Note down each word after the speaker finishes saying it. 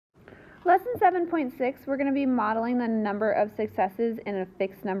Lesson 7.6, we're going to be modeling the number of successes in a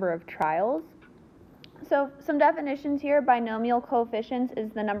fixed number of trials. So some definitions here: binomial coefficients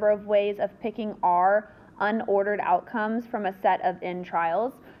is the number of ways of picking R unordered outcomes from a set of n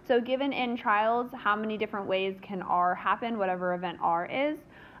trials. So given n trials, how many different ways can R happen, whatever event R is?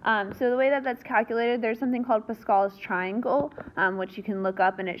 So the way that that's calculated, there's something called Pascal's triangle, which you can look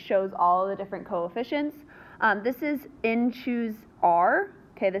up, and it shows all the different coefficients. This is n choose R.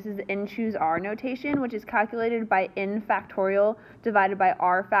 Okay, this is the n choose R notation, which is calculated by n factorial divided by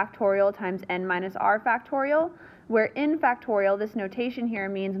R factorial times n minus R factorial, where n factorial, this notation here,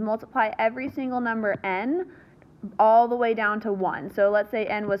 means multiply every single number n all the way down to 1. So let's say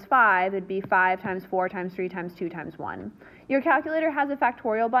n was 5, it'd be 5 times 4 times 3 times 2 times 1. Your calculator has a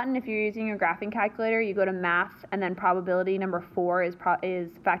factorial button. If you're using your graphing calculator, you go to math and then probability number 4 is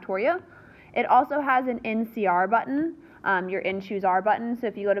Factoria. It also has an NCR button, your n choose R button. So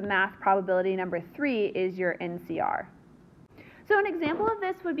if you go to math, probability number 3 is your NCR. So an example of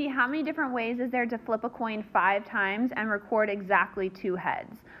this would be, how many different ways is there to flip a coin 5 times and record exactly 2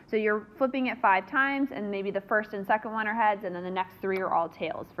 heads? So you're flipping it 5 times, and maybe the first and second one are heads, and then the next 3 are all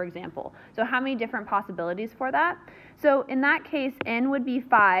tails, for example. So how many different possibilities for that? So in that case, n would be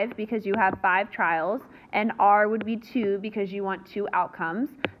 5 because you have 5 trials, and R would be 2 because you want 2 outcomes.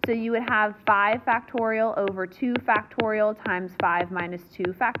 So you would have 5 factorial over 2 factorial times 5 minus 2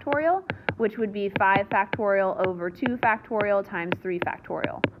 factorial, which would be 5 factorial over 2 factorial times 3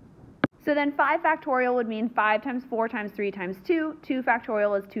 factorial. So then 5 factorial would mean 5 times 4 times 3 times 2, 2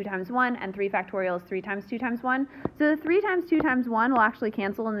 factorial is 2 times 1, and 3 factorial is 3 times 2 times 1. So the 3 times 2 times 1 will actually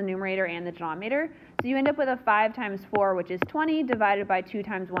cancel in the numerator and the denominator. So you end up with a 5 times 4, which is 20, divided by 2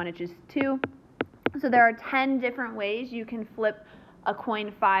 times 1, which is 2. So there are 10 different ways you can flip a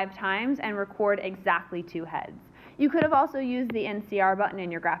coin 5 times and record exactly 2 heads. You could have also used the NCR button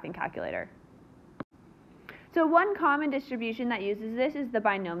in your graphing calculator. So one common distribution that uses this is the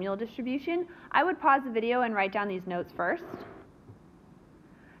binomial distribution. I would pause the video and write down these notes first.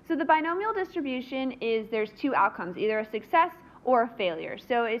 So the binomial distribution is, there's 2 outcomes, either a success or a failure.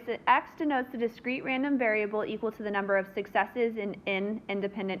 So it's x denotes the discrete random variable equal to the number of successes in n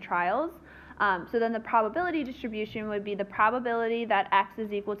independent trials. So then the probability distribution would be the probability that x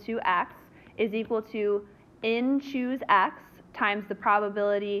is equal to n choose x times the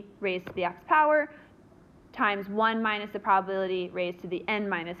probability raised to the x power times 1 minus the probability raised to the n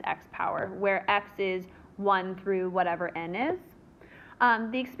minus x power, where x is 1 through whatever n is.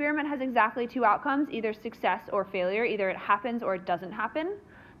 The experiment has exactly 2 outcomes, either success or failure. Either it happens or it doesn't happen.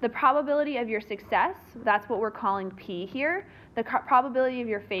 The probability of your success, that's what we're calling P here. The probability of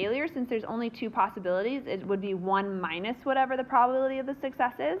your failure, since there's only 2 possibilities, it would be 1 minus whatever the probability of the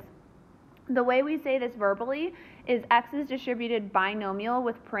success is. The way we say this verbally is x is distributed binomial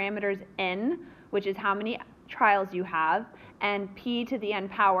with parameters n, which is how many trials you have, and p to the n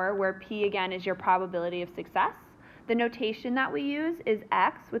power, where p again is your probability of success. The notation that we use is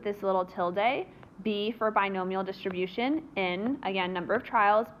x with this little tilde, b for binomial distribution, n, again, number of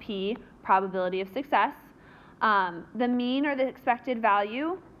trials, p, probability of success. The mean, or the expected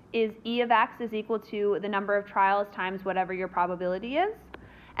value, is e of x is equal to the number of trials times whatever your probability is.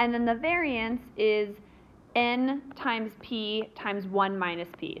 And then the variance is n times p times 1 minus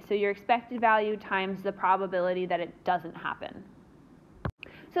p. So your expected value times the probability that it doesn't happen.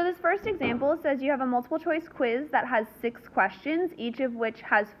 So this first example says you have a multiple choice quiz that has 6 questions, each of which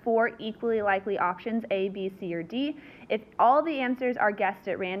has 4 equally likely options, A, B, C, or D. If all the answers are guessed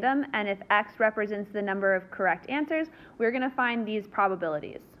at random, and if x represents the number of correct answers, we're going to find these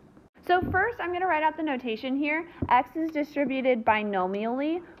probabilities. So first, I'm going to write out the notation here. X is distributed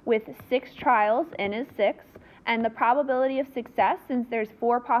binomially with 6 trials, n is 6, and the probability of success, since there's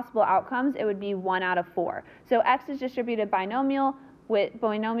 4 possible outcomes, it would be 1 out of 4. So x is distributed binomial with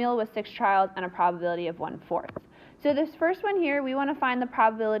 6 trials and a probability of 1/4. So this first one here, we want to find the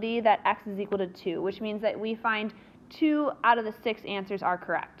probability that x is equal to 2, which means that we find 2 out of the 6 answers are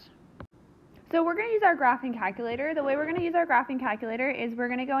correct. So we're going to use our graphing calculator. The way we're going to use our graphing calculator is we're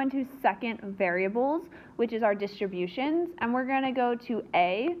going to go into second variables, which is our distributions, and we're going to go to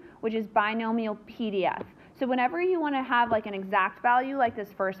A, which is binomial PDF. So whenever you want to have like an exact value like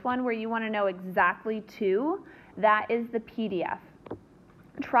this first one, where you want to know exactly 2, that is the PDF.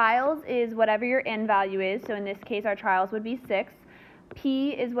 Trials is whatever your n value is, so in this case our trials would be 6.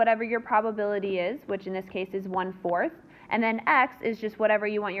 P is whatever your probability is, which in this case is 1/4. And then x is just whatever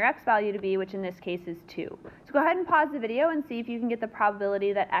you want your x value to be, which in this case is 2. So go ahead and pause the video and see if you can get the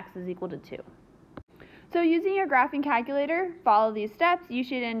probability that x is equal to 2. So using your graphing calculator, follow these steps, you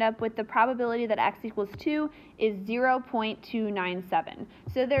should end up with the probability that x equals 2 is 0.297.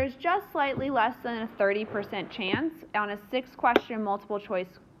 So there's just slightly less than a 30% chance on a 6-question multiple choice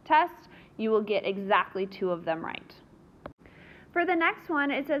test you will get exactly 2 of them right. For the next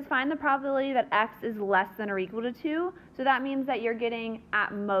one, it says find the probability that x is less than or equal to 2. So that means that you're getting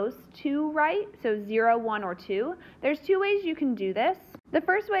at most 2 right, so 0, 1, or 2. There's 2 ways you can do this. The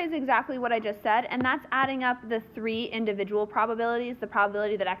first way is exactly what I just said, and that's adding up the 3 individual probabilities, the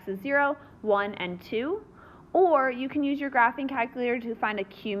probability that x is 0, 1, and 2. Or you can use your graphing calculator to find a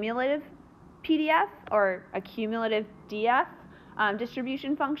cumulative PDF or a cumulative DF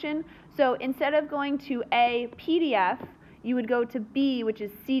distribution function. So instead of going to A, PDF, you would go to B, which is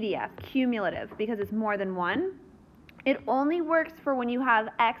CDF, cumulative, because it's more than 1. It only works for when you have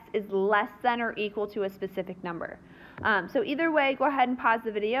x is less than or equal to a specific number. So either way, go ahead and pause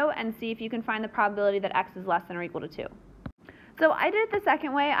the video and see if you can find the probability that x is less than or equal to 2. So I did it the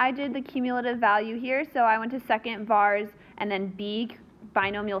second way. I did the cumulative value here. So I went to second vars and then B,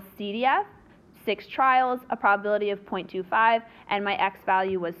 binomial CDF. 6 trials, a probability of 0.25, and my x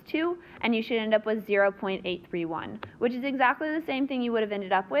value was 2, and you should end up with 0.831, which is exactly the same thing you would have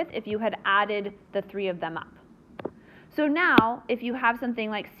ended up with if you had added the 3 of them up. So now, if you have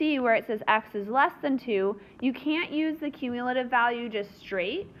something like C where it says x is less than 2, you can't use the cumulative value just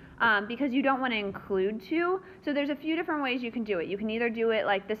straight because you don't want to include 2. So there's a few different ways you can do it. You can either do it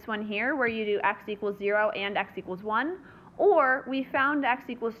like this one here where you do x equals 0 and x equals 1, or we found x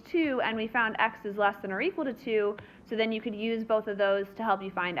equals 2 and we found x is less than or equal to 2, so then you could use both of those to help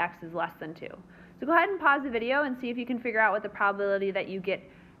you find x is less than 2. So go ahead and pause the video and see if you can figure out what the probability that you get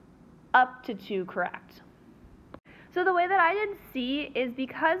up to 2 correct. So the way that I did C is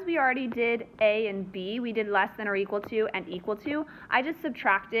because we already did A and B, we did less than or equal to and equal to, I just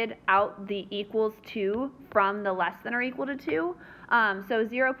subtracted out the equals to from the less than or equal to 2. So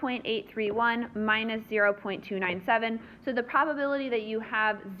 0.831 minus 0.297. So the probability that you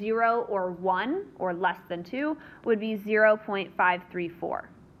have 0 or 1 or less than 2 would be 0.534.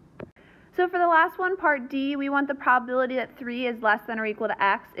 So for the last one, part D, we want the probability that 3 is less than or equal to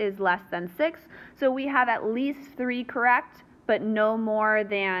x is less than 6. So we have at least 3 correct, but no more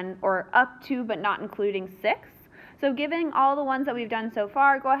than, or up to, but not including 6. So given all the ones that we've done so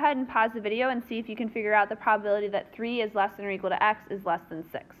far, go ahead and pause the video and see if you can figure out the probability that 3 is less than or equal to x is less than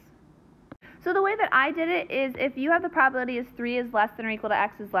 6. So the way that I did it is if you have the probability as 3 is less than or equal to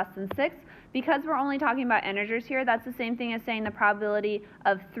x is less than 6, because we're only talking about integers here, that's the same thing as saying the probability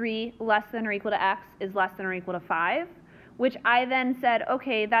of 3 less than or equal to x is less than or equal to 5, which I then said,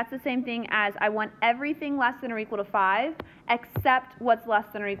 okay, that's the same thing as I want everything less than or equal to 5, except what's less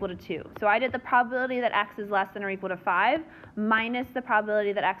than or equal to 2. So I did the probability that x is less than or equal to 5 minus the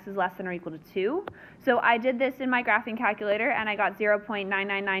probability that x is less than or equal to 2. So I did this in my graphing calculator, and I got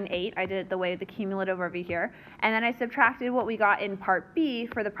 0.9998. I did it the way the cumulative over here. And then I subtracted what we got in part B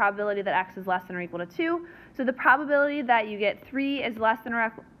for the probability that x is less than or equal to 2. So the probability that you get 3 is less than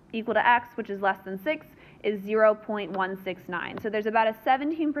or equal to x, which is less than 6, is 0.169. So there's about a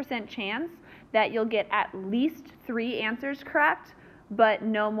 17% chance that you'll get at least 3 answers correct, but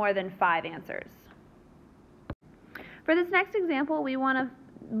no more than 5 answers. For this next example, we want to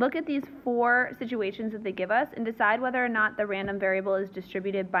look at these 4 situations that they give us and decide whether or not the random variable is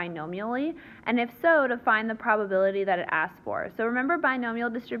distributed binomially, and if so, to find the probability that it asks for. So remember, binomial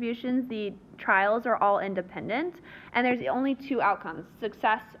distributions, the trials are all independent, and there's only 2 outcomes,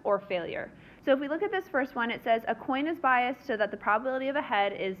 success or failure. So if we look at this first one, it says a coin is biased so that the probability of a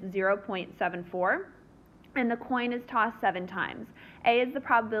head is 0.74, and the coin is tossed 7 times. A is the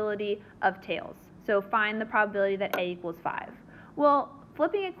probability of tails. So find the probability that A equals 5. Well,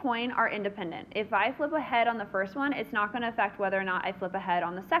 flipping a coin are independent. If I flip a head on the first one, it's not going to affect whether or not I flip a head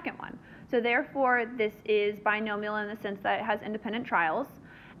on the second one. So therefore, this is binomial in the sense that it has independent trials.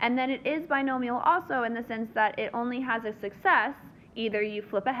 And then it is binomial also in the sense that it only has a success. Either you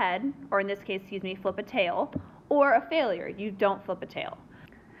flip a head, or in this case, flip a tail, or a failure, you don't flip a tail.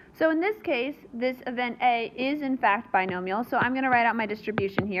 So in this case, this event A is in fact binomial, so I'm going to write out my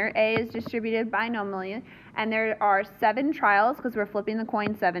distribution here. A is distributed binomially, and there are 7 trials because we're flipping the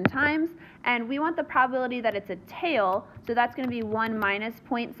coin 7 times, and we want the probability that it's a tail, so that's going to be 1 minus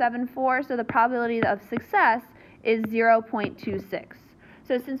 0.74, so the probability of success is 0.26.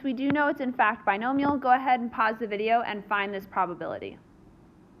 So since we do know it's in fact binomial, go ahead and pause the video and find this probability.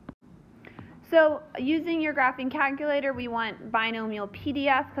 So using your graphing calculator, we want binomial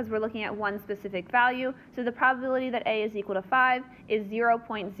PDF because we're looking at one specific value. So the probability that A is equal to 5 is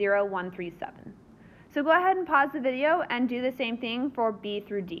 0.0137. So go ahead and pause the video and do the same thing for B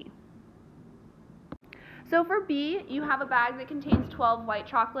through D. So for B, you have a bag that contains 12 white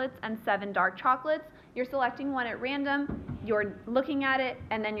chocolates and 7 dark chocolates. You're selecting one at random, you're looking at it,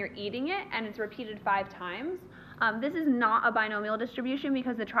 and then you're eating it, and it's repeated 5 times. This is not a binomial distribution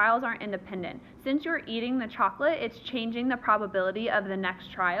because the trials aren't independent. Since you're eating the chocolate, it's changing the probability of the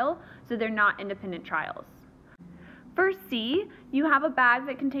next trial, so they're not independent trials. For C, you have a bag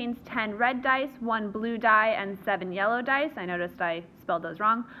that contains 10 red dice, 1 blue die, and 7 yellow dice. I noticed I spelled those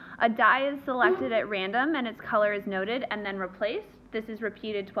wrong. A die is selected at random and its color is noted and then replaced. This is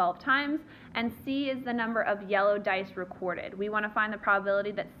repeated 12 times. And C is the number of yellow dice recorded. We want to find the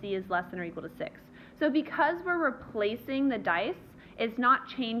probability that C is less than or equal to 6. So because we're replacing the dice, it's not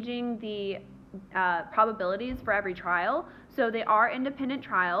changing the probabilities for every trial. So they are independent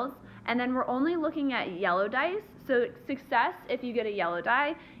trials. And then we're only looking at yellow dice. So success if you get a yellow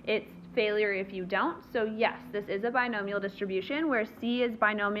die, it's failure if you don't. So yes, this is a binomial distribution where C is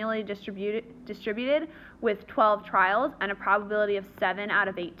binomially distributed with 12 trials and a probability of 7 out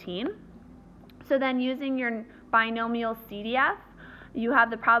of 18. So then using your binomial CDF, you have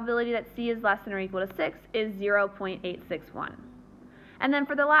the probability that C is less than or equal to 6 is 0.861. And then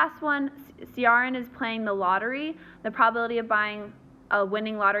for the last one, CRN is playing the lottery. The probability of buying a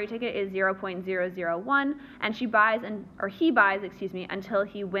winning lottery ticket is 0.001, and he buys until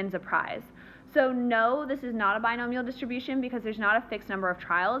he wins a prize. So no, this is not a binomial distribution because there's not a fixed number of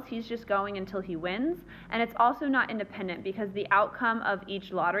trials. He's just going until he wins. And it's also not independent because the outcome of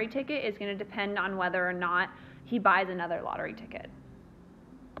each lottery ticket is going to depend on whether or not he buys another lottery ticket.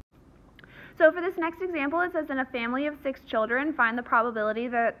 So for this next example, it says in a family of 6 children, find the probability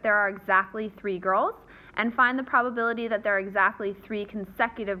that there are exactly 3 girls, and find the probability that there are exactly 3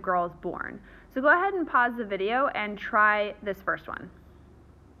 consecutive girls born. So go ahead and pause the video and try this first one.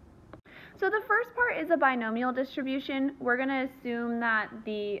 So the first part is a binomial distribution. We're going to assume that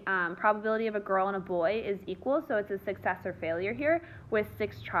the probability of a girl and a boy is equal, so it's a success or failure here with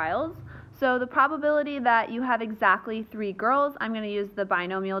 6 trials. So the probability that you have exactly 3 girls, I'm going to use the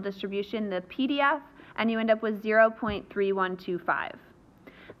binomial distribution, the PDF, and you end up with 0.3125.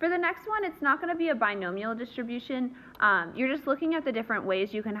 For the next one, it's not going to be a binomial distribution. You're just looking at the different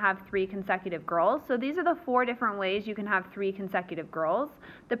ways you can have 3 consecutive girls. So these are the 4 different ways you can have 3 consecutive girls.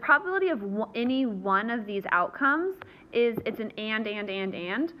 The probability of any one of these outcomes is it's an and.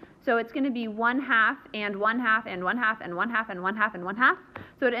 So it's going to be 1/2 and 1/2 and 1/2 and 1/2 and 1/2 and 1/2.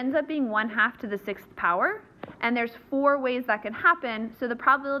 So it ends up being 1/2 to the 6th power. And there's 4 ways that can happen. So the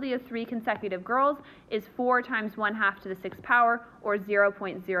probability of 3 consecutive girls is 4 times 1/2 to the 6th power, or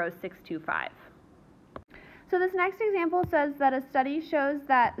 0.0625. So this next example says that a study shows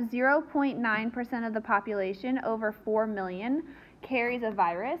that 0.9% of the population, over 4 million, carries a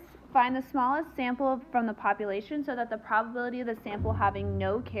virus. Find the smallest sample from the population so that the probability of the sample having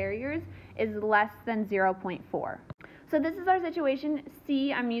no carriers is less than 0.4. So this is our situation.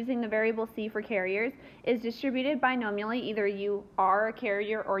 C, I'm using the variable C for carriers, is distributed binomially. Either you are a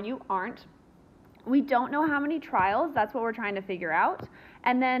carrier or you aren't. We don't know how many trials. That's what we're trying to figure out.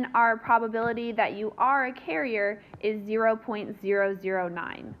 And then our probability that you are a carrier is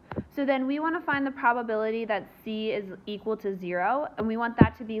 0.009. So then we want to find the probability that C is equal to 0, and we want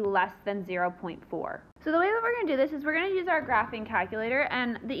that to be less than 0.4. So the way that we're going to do this is we're going to use our graphing calculator,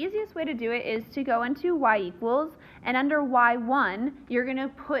 and the easiest way to do it is to go into y equals, and under y1, you're going to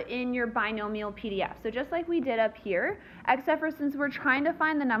put in your binomial PDF. So just like we did up here, except for since we're trying to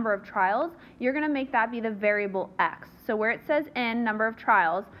find the number of trials, you're going to make that be the variable x. So where it says n, number of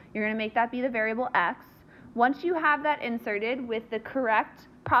trials, you're going to make that be the variable x. Once you have that inserted with the correct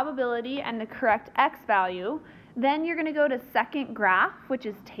probability and the correct x value, then you're going to go to second graph, which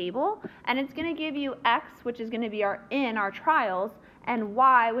is table, and it's going to give you x, which is going to be our trials, and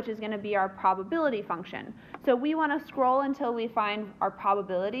y, which is going to be our probability function. So we want to scroll until we find our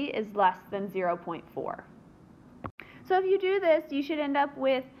probability is less than 0.4. So if you do this, you should end up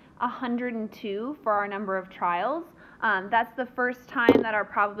with 102 for our number of trials. That's the first time that our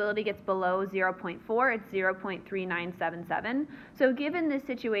probability gets below 0.4. It's 0.3977. So given this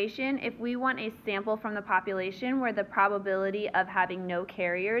situation, if we want a sample from the population where the probability of having no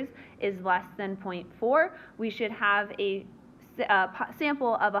carriers is less than 0.4, we should have a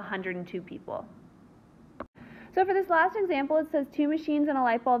sample of 102 people. So for this last example, it says 2 machines in a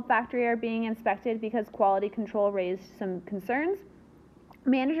light bulb factory are being inspected because quality control raised some concerns.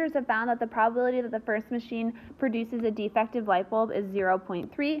 Managers have found that the probability that the first machine produces a defective light bulb is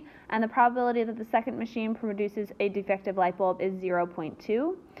 0.3, and the probability that the second machine produces a defective light bulb is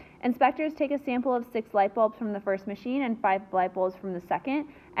 0.2. Inspectors take a sample of 6 light bulbs from the first machine and 5 light bulbs from the second,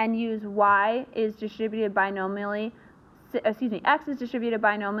 and use y is distributed binomially X is distributed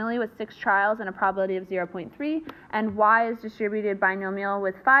binomially with 6 trials and a probability of 0.3, and Y is distributed binomial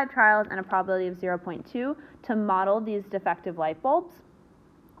with 5 trials and a probability of 0.2 to model these defective light bulbs.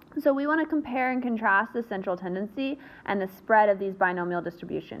 So we want to compare and contrast the central tendency and the spread of these binomial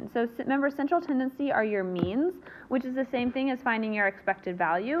distributions. So remember, central tendency are your means, which is the same thing as finding your expected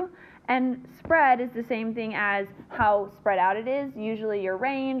value, and spread is the same thing as how spread out it is, usually your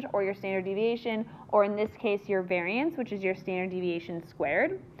range or your standard deviation, or in this case your variance, which is your standard deviation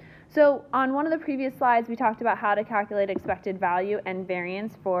squared. So on one of the previous slides, we talked about how to calculate expected value and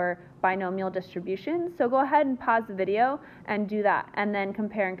variance for binomial distributions. So go ahead and pause the video and do that, and then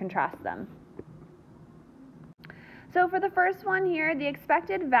compare and contrast them. So for the first one here, the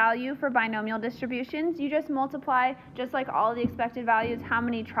expected value for binomial distributions, you just multiply, just like all the expected values, how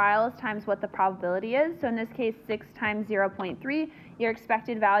many trials times what the probability is. So in this case, 6 times 0.3, your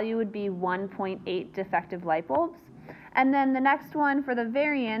expected value would be 1.8 defective light bulbs. And then the next one for the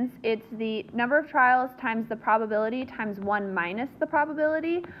variance, it's the number of trials times the probability times 1 minus the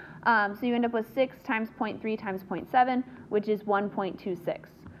probability. So you end up with 6 times 0.3 times 0.7, which is 1.26.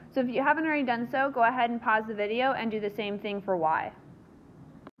 So if you haven't already done so, go ahead and pause the video and do the same thing for Y.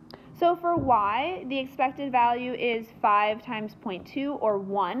 So for Y, the expected value is 5 times 0.2, or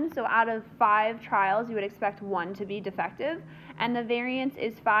 1. So out of 5 trials, you would expect 1 to be defective. And the variance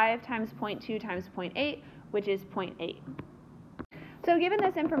is 5 times 0.2 times 0.8, which is 0.8. So given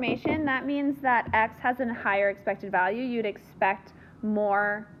this information, that means that X has a higher expected value. You'd expect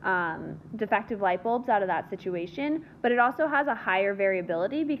more defective light bulbs out of that situation, but it also has a higher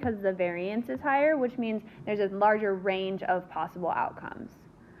variability because the variance is higher, which means there's a larger range of possible outcomes.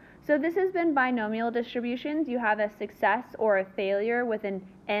 So this has been binomial distributions. You have a success or a failure with an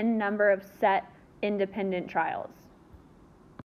n number of set independent trials.